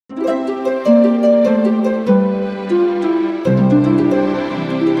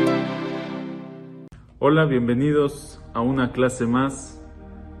Hola, bienvenidos a una clase más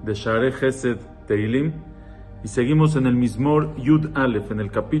de Curso Tehilim y seguimos en el Mizmor Yud Aleph, en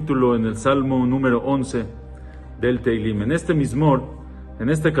el capítulo, en el Salmo número 11 del Tehilim. En este Mizmor, en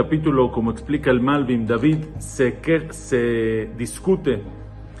este capítulo, como explica el Malbim, David se discute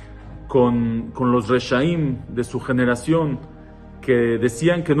con los Reshaim de su generación que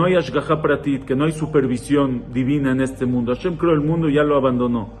decían que no hay Ashgaha Pratit, que no hay supervisión divina en este mundo. Hashem creó el mundo y ya lo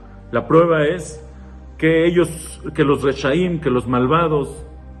abandonó. La prueba es que los Reshaim, que los malvados,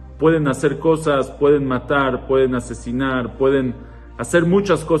 pueden hacer cosas, pueden matar, pueden asesinar, pueden hacer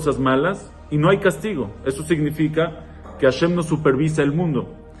muchas cosas malas y no hay castigo. Eso significa que Hashem no supervisa el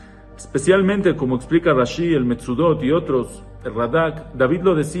mundo. Especialmente, como explica Rashi, el Metzudot y otros, el Radak, David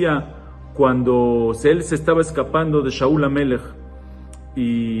lo decía cuando él se estaba escapando de Shaul Amelech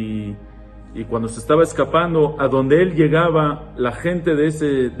y cuando se estaba escapando, a donde él llegaba, la gente de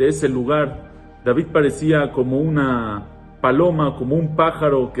ese lugar, David parecía como una paloma, como un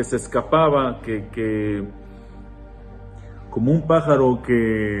pájaro que se escapaba, como un pájaro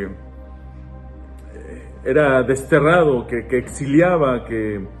que era desterrado, que exiliaba,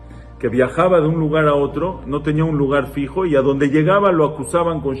 que viajaba de un lugar a otro, no tenía un lugar fijo, y a donde llegaba lo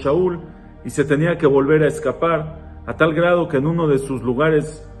acusaban con Shaul y se tenía que volver a escapar, a tal grado que en uno de sus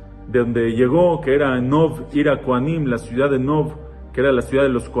lugares de donde llegó, que era Nov, Ira Koanim, la ciudad de Nov, que era la ciudad de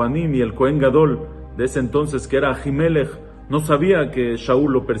los Koanim, y el Kohen Gadol de ese entonces, que era Ahimelech, no sabía que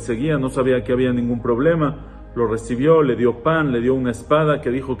Shaul lo perseguía, no sabía que había ningún problema, lo recibió, le dio pan, le dio una espada que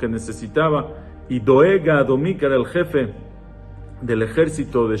dijo que necesitaba, y Doega Adomí, que era el jefe del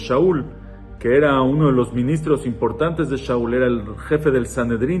ejército de Shaul, que era uno de los ministros importantes de Shaul, era el jefe del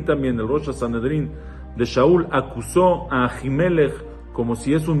Sanedrín también, el Rosh Sanedrín de Shaul, acusó a Ahimelech como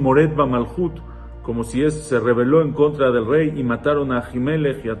si es un Mored Bamalhut, como si se rebeló en contra del rey, y mataron a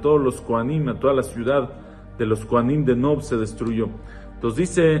Ahimelech y a todos los Koanim, a toda la ciudad de los Koanim de Nob se destruyó. Entonces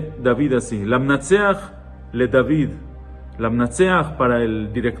dice David así: Lamnatseach le David, Lamnatseach para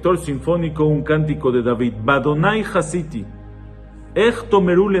el director sinfónico, un cántico de David, Badonai Hasiti, Ech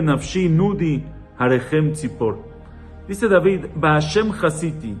tomeru le nafshi nudi harechem tzipor. Dice David, Ba Hashem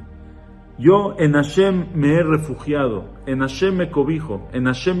Hasiti, yo en Hashem me he refugiado, en Hashem me cobijo, en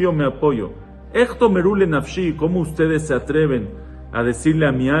Hashem yo me apoyo. Ech tomeru le nafshi, ¿cómo ustedes se atreven a decirle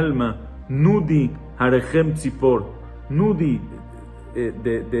a mi alma, Nudi harechem tzipor? Nudi,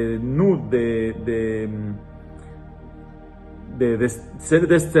 de ser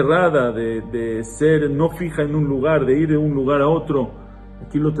desterrada, de ser no fija en un lugar, de ir de un lugar a otro.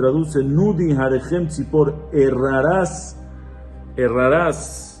 Aquí lo traduce, Nudi harechem tzipor, errarás,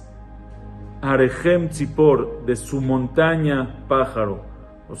 harechem tzipor, de su montaña pájaro.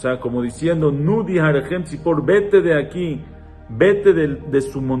 O sea, como diciendo, Nudi harechem tzipor, vete de aquí, vete de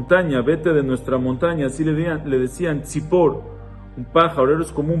su montaña, vete de nuestra montaña. Así le decían tzipor, un pájaro,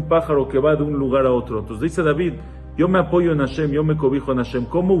 eres como un pájaro que va de un lugar a otro. Entonces dice David, yo me apoyo en Hashem, yo me cobijo en Hashem.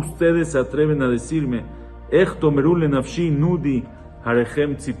 ¿Cómo ustedes se atreven a decirme, Ech tomeru le nafshi nudi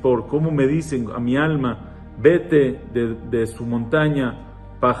harechem tzipor? ¿Cómo me dicen a mi alma, vete de su montaña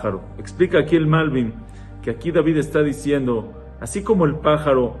pájaro? Explica aquí el Malbim, que aquí David está diciendo, así como el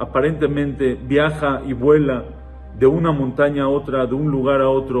pájaro aparentemente viaja y vuela de una montaña a otra, de un lugar a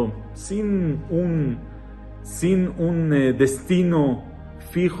otro, sin un destino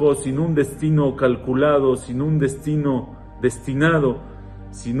fijo, sin un destino calculado, sin un destino destinado,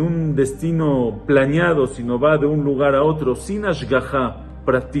 sin un destino planeado, sino va de un lugar a otro, sin ashgaha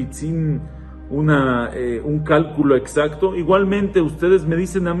pratit, sin un cálculo exacto. Igualmente ustedes me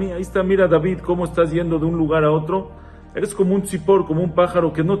dicen a mí, ahí está, mira David, cómo estás yendo de un lugar a otro. Eres como un tzipor, como un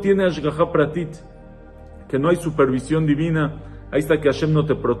pájaro que no tiene ashgaha pratit, que no hay supervisión divina. Ahí está que Hashem no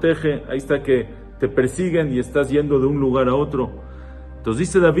te protege, ahí está que te persiguen y estás yendo de un lugar a otro. Entonces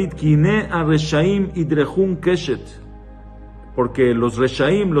dice David, Kine a reshaim idrejun keshet, porque los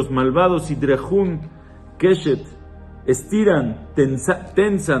reshaim, los malvados, idrejun keshet, estiran,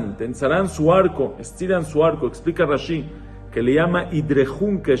 tensarán su arco, estiran su arco. Explica Rashi que le llama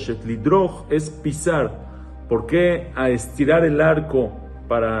idrejun keshet, lidroj es pisar. ¿Por qué a estirar el arco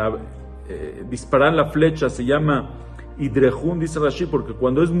para disparar la flecha se llama idrejun? Dice Rashi, porque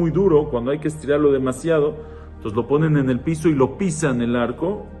cuando es muy duro, cuando hay que estirarlo demasiado, entonces lo ponen en el piso y lo pisan el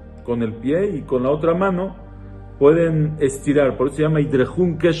arco con el pie, y con la otra mano pueden estirar. Por eso se llama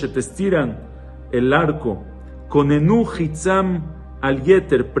idrejun keshet, estiran el arco. Con enu hitzam al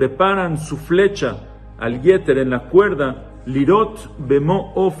yeter, preparan su flecha al yeter, en la cuerda, lirot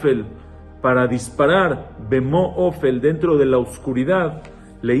bemo ofel, para disparar bemo ofel, dentro de la oscuridad.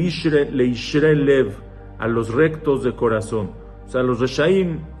 leishre lev, a los rectos de corazón. O sea, los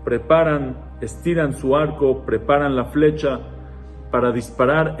reshaim preparan, estiran su arco, preparan la flecha para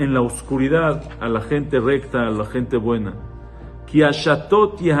disparar en la oscuridad a la gente recta, a la gente buena. Ki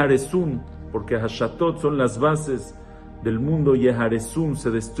hashatot yeharesun, porque hashatot son las bases del mundo, yeharesun, se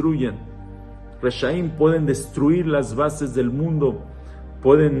destruyen. Reshaim pueden destruir las bases del mundo,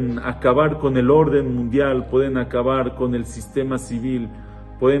 pueden acabar con el orden mundial, pueden acabar con el sistema civil,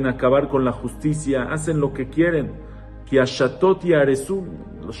 pueden acabar con la justicia, hacen lo que quieren. Ki hashatot yeharesun,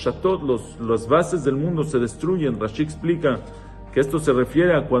 los shatot, las bases del mundo se destruyen. Rashi explica que esto se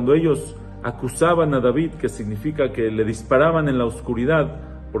refiere a cuando ellos acusaban a David, que significa que le disparaban en la oscuridad,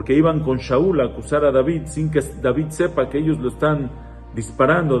 porque iban con Shaul a acusar a David sin que David sepa que ellos lo están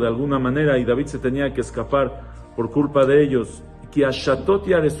disparando de alguna manera y David se tenía que escapar por culpa de ellos. Que Ashatot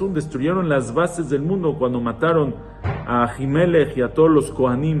y Aresun destruyeron las bases del mundo cuando mataron a Ahimelech y a todos los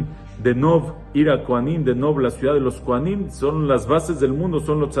Kohanim de Nov, Ira Kohanim de Nov, la ciudad de los Kohanim, son las bases del mundo,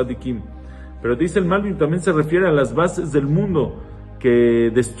 son los tzadikim. Pero dice el Malvin, también se refiere a las bases del mundo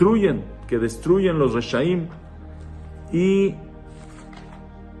que destruyen los Reshaim. Y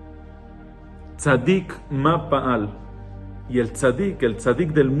Tzadik ma pa'al, y el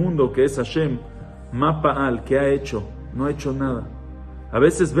tzadik del mundo que es Hashem, ma pa'al, ¿qué ha hecho? No ha hecho nada. A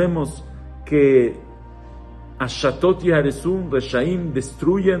veces vemos que Ashatot y Aresun, Reshaim,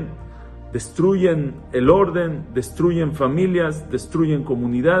 destruyen el orden, destruyen familias, destruyen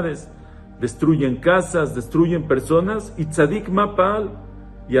comunidades, destruyen casas, destruyen personas, y Tzadik ma pa'al,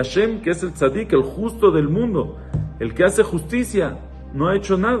 y Hashem, que es el Tzadik, el justo del mundo, el que hace justicia, no ha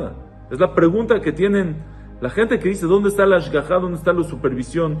hecho nada. Es la pregunta que tienen la gente que dice, ¿dónde está la Ashgajá? ¿Dónde está la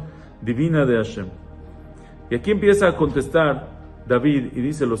supervisión divina de Hashem? Y aquí empieza a contestar David y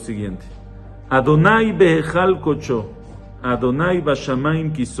dice lo siguiente: Adonai behechal kocho, Adonai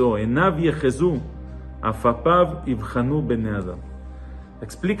bashamayim kiso, enav yechezu, afapav ibhanu bene adam.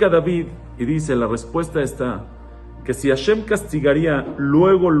 Explica David y dice, la respuesta está que si Hashem castigaría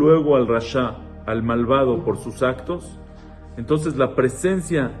luego al rasha, al malvado por sus actos, entonces la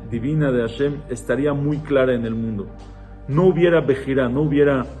presencia divina de Hashem estaría muy clara en el mundo. No hubiera bejirá, no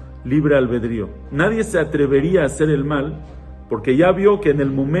hubiera libre albedrío. Nadie se atrevería a hacer el mal, porque ya vio que en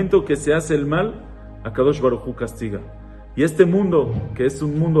el momento que se hace el mal, Akadosh Baruj Hu castiga. Y este mundo, que es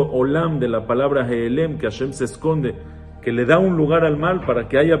un mundo olam de la palabra Heelem, que Hashem se esconde, que le da un lugar al mal para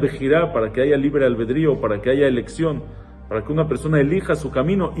que haya bejirá, para que haya libre albedrío, para que haya elección, para que una persona elija su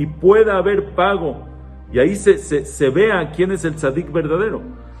camino y pueda haber pago. Y ahí se vea quién es el tzadik verdadero.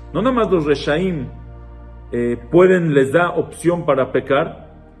 No nada más los reshaim les da opción para pecar.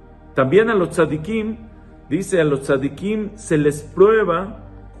 También a los tzadikim, dice, a los tzadikim se les prueba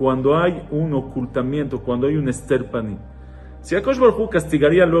cuando hay un ocultamiento, cuando hay un esterpaní. Si Akadosh Baruj Hu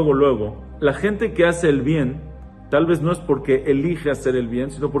castigaría luego, la gente que hace el bien, tal vez no es porque elige hacer el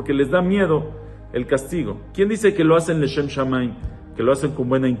bien, sino porque les da miedo el castigo. ¿Quién dice que lo hacen leshem shamayim? Que lo hacen con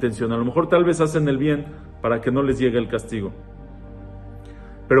buena intención. A lo mejor tal vez hacen el bien para que no les llegue el castigo.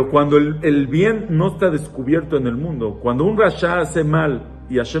 Pero cuando el bien no está descubierto en el mundo, cuando un rasha hace mal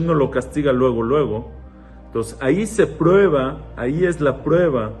y Hashem no lo castiga luego, entonces ahí se prueba, ahí es la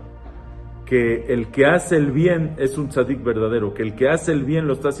prueba que el que hace el bien es un tzadik verdadero, que el que hace el bien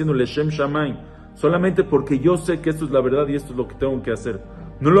lo está haciendo leshem shamayim, solamente porque yo sé que esto es la verdad y esto es lo que tengo que hacer.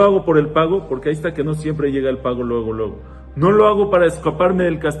 No lo hago por el pago, porque ahí está que no siempre llega el pago luego. No lo hago para escaparme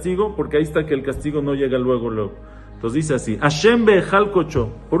del castigo, porque ahí está que el castigo no llega luego. Entonces dice así: Hashem behechal kocho.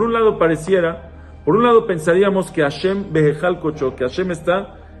 Por un lado pensaríamos que Hashem behechal kocho, que Hashem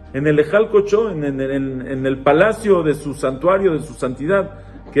está en el ejal kocho, en el palacio de su santuario, de su santidad,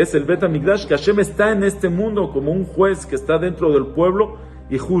 que es el Bet HaMikdash, que Hashem está en este mundo como un juez que está dentro del pueblo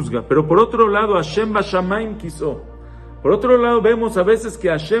y juzga. Pero por otro lado, Hashem bashamayim quiso. Por otro lado, vemos a veces que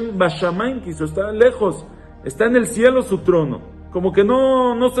Hashem bashamayim quiso, está lejos. Está en el cielo su trono, como que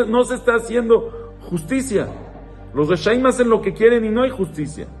no se está haciendo justicia. Los reshaim hacen lo que quieren y no hay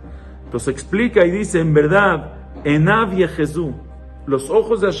justicia. Entonces explica y dice, en verdad, enav yechezu, los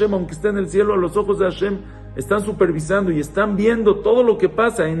ojos de Hashem, aunque está en el cielo, los ojos de Hashem están supervisando y están viendo todo lo que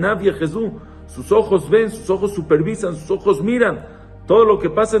pasa. Enav yechezu, sus ojos ven, sus ojos supervisan, sus ojos miran todo lo que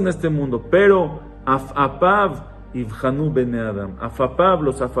pasa en este mundo. Pero afapav ibhanu bene adam, afapav,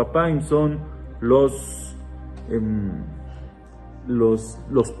 los afapaim son los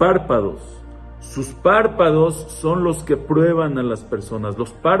párpados. Sus párpados son los que prueban a las personas.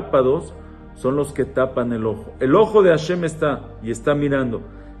 Los párpados son los que tapan el ojo. El ojo de Hashem está mirando,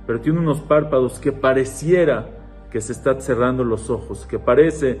 pero tiene unos párpados que pareciera que se está cerrando los ojos, que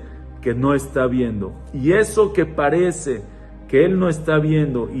parece que no está viendo. Y eso que parece que él no está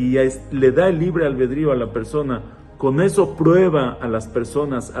viendo y le da el libre albedrío a la persona, con eso prueba a las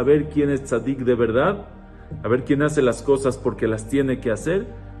personas a ver quién es tzadik de verdad, a ver quién hace las cosas porque las tiene que hacer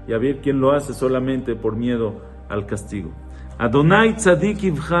y a ver quién lo hace solamente por miedo al castigo. Adonai tzadik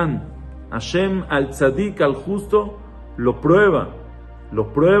ivchan, Hashem al tzadik, al justo, lo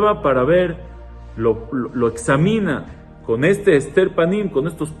prueba para ver, lo examina con este Ester Panim, con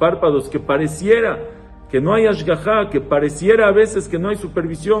estos párpados que pareciera que no hay ashgajá, que pareciera a veces que no hay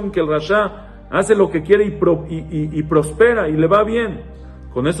supervisión, que el rasha hace lo que quiere y prospera y le va bien.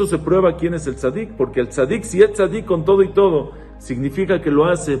 Con eso se prueba quién es el tzadik, porque el tzadik, si es tzadik con todo y todo, significa que lo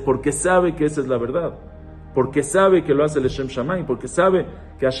hace porque sabe que esa es la verdad, porque sabe que lo hace el Shem Shamayim, porque sabe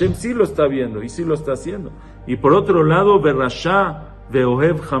que Hashem sí lo está viendo y sí lo está haciendo. Y por otro lado, Berrasha,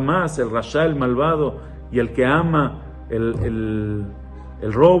 Veohev Hamas, el rasha, el malvado, y el que ama el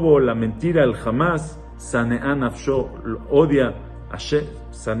robo, la mentira, el Hamas, Sane'an Afsho, odia Hashem,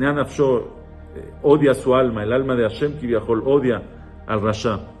 Sane'an Afsho, odia su alma, el alma de Hashem, Kiviahol, odia al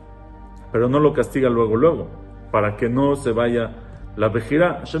rasha, pero no lo castiga luego, para que no se vaya la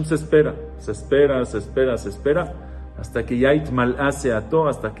vejirá. Hashem se espera, hasta que ya itmal hace ato,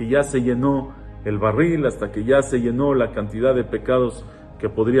 hasta que ya se llenó el barril, hasta que ya se llenó la cantidad de pecados que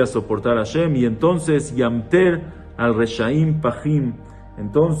podría soportar Hashem, y entonces Yamter al Reshaim Pajim,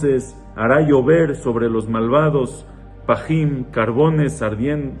 entonces hará llover sobre los malvados Pajim, carbones,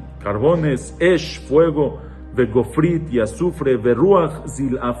 carbones, Esh, fuego, Vegofrit y azufre, Veruach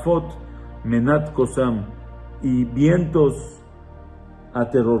Zilafot, Menat Kosam, y vientos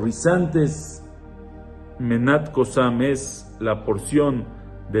aterrorizantes. Menat Kosam es la porción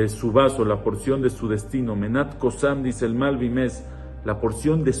de su vaso, la porción de su destino. Menat Kosam, dice el Malvim, es la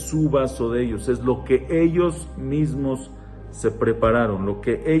porción de su vaso de ellos, es lo que ellos mismos se prepararon, lo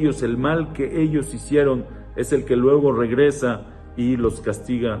que ellos, el mal que ellos hicieron, es el que luego regresa y los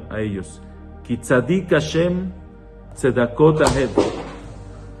castiga a ellos. Kitzadik Hashem tzedakot ahev.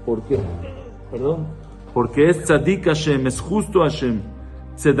 ¿Por qué? Perdón. Porque es tzadik Hashem, es justo Hashem.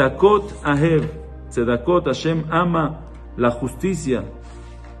 Tzedakot ahev. Tzedakot, Hashem ama la justicia.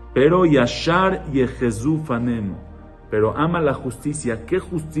 Pero yashar yechezu fanenu. Pero ama la justicia. ¿Qué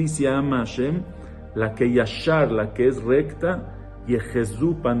justicia ama Hashem? La que yashar, la que es recta,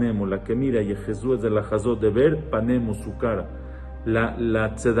 yechezu panemu, la que mira, yechezu es de la jazot, de ver, panemu, su cara.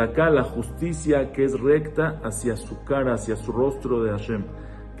 La tzedaká, la justicia que es recta hacia su cara, hacia su rostro de Hashem,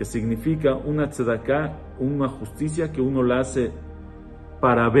 que significa una tzedaká, una justicia que uno la hace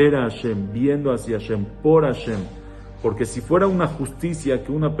para ver a Hashem, viendo hacia Hashem, por Hashem. Porque si fuera una justicia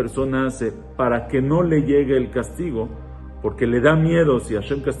que una persona hace para que no le llegue el castigo, porque le da miedo si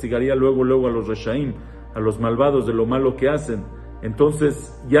Hashem castigaría luego a los reshaim, a los malvados de lo malo que hacen,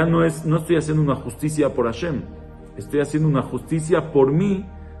 entonces ya no estoy haciendo una justicia por Hashem, estoy haciendo una justicia por mí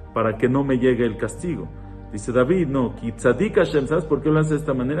para que no me llegue el castigo. Dice David, no, ki tzadik Hashem, ¿sabes por qué lo hace de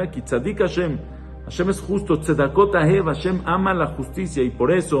esta manera? Ki tzadik Hashem, Hashem es justo, tzedakot ahev, Hashem ama la justicia, y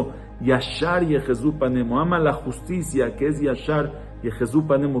por eso yashar yechezu panemo, ama la justicia que es yashar yechezu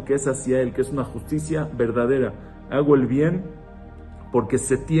panemo, que es hacia él, que es una justicia verdadera. Hago el bien porque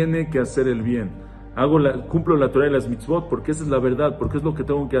se tiene que hacer el bien. Cumplo la Torah y las mitzvot porque esa es la verdad, porque es lo que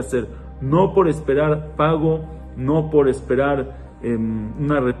tengo que hacer. No por esperar pago, no por esperar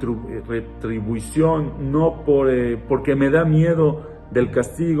una retribución, no porque me da miedo del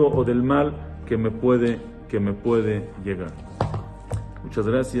castigo o del mal que me puede llegar. Muchas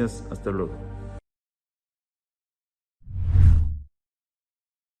gracias, hasta luego.